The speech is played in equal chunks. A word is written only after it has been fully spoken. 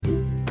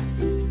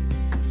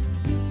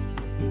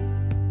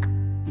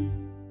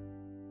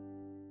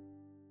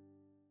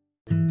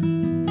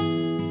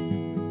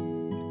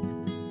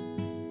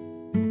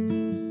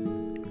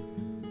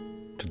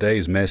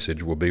Today's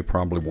message will be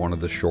probably one of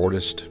the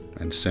shortest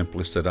and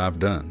simplest that I've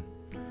done,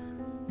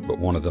 but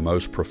one of the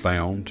most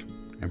profound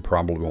and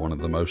probably one of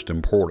the most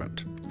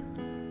important.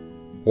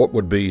 What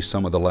would be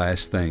some of the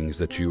last things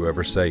that you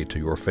ever say to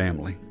your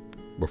family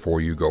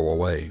before you go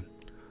away?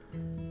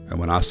 And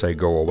when I say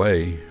go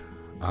away,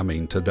 I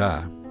mean to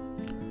die.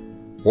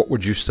 What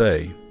would you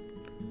say?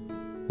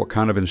 What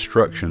kind of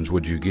instructions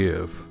would you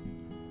give?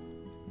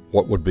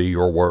 What would be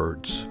your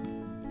words?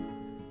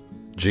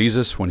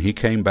 Jesus, when he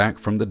came back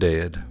from the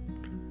dead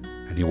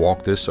and he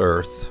walked this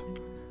earth,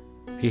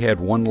 he had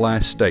one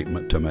last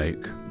statement to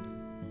make,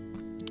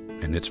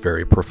 and it's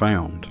very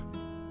profound.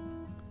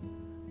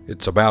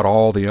 It's about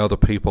all the other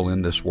people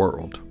in this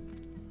world.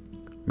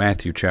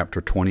 Matthew chapter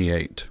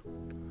 28.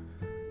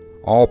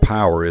 All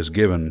power is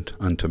given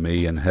unto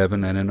me in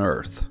heaven and in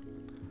earth.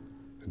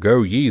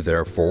 Go ye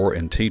therefore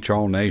and teach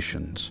all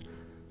nations,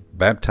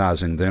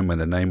 baptizing them in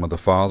the name of the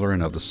Father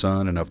and of the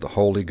Son and of the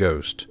Holy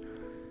Ghost,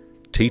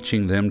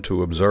 teaching them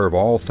to observe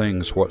all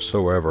things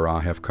whatsoever I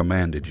have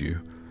commanded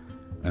you.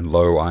 And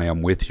lo, I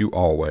am with you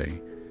always,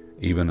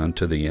 even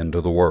unto the end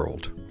of the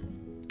world.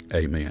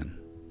 Amen.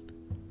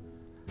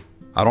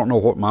 I don't know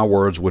what my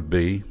words would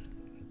be.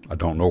 I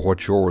don't know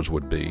what yours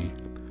would be.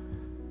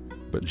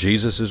 But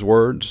Jesus'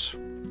 words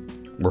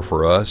were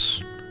for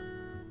us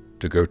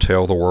to go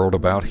tell the world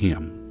about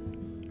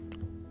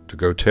him, to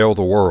go tell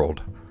the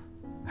world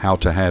how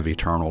to have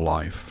eternal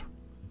life.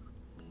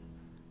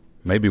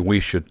 Maybe we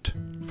should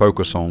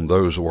focus on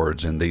those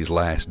words in these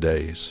last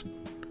days,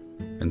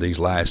 in these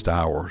last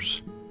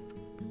hours.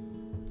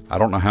 I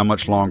don't know how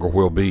much longer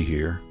we'll be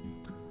here.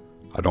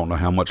 I don't know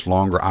how much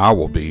longer I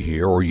will be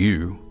here or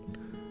you.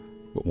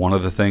 But one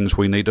of the things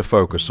we need to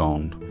focus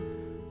on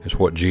is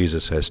what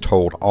Jesus has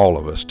told all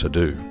of us to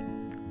do.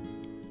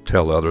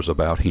 Tell others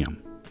about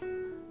him.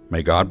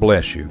 May God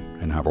bless you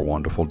and have a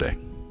wonderful day.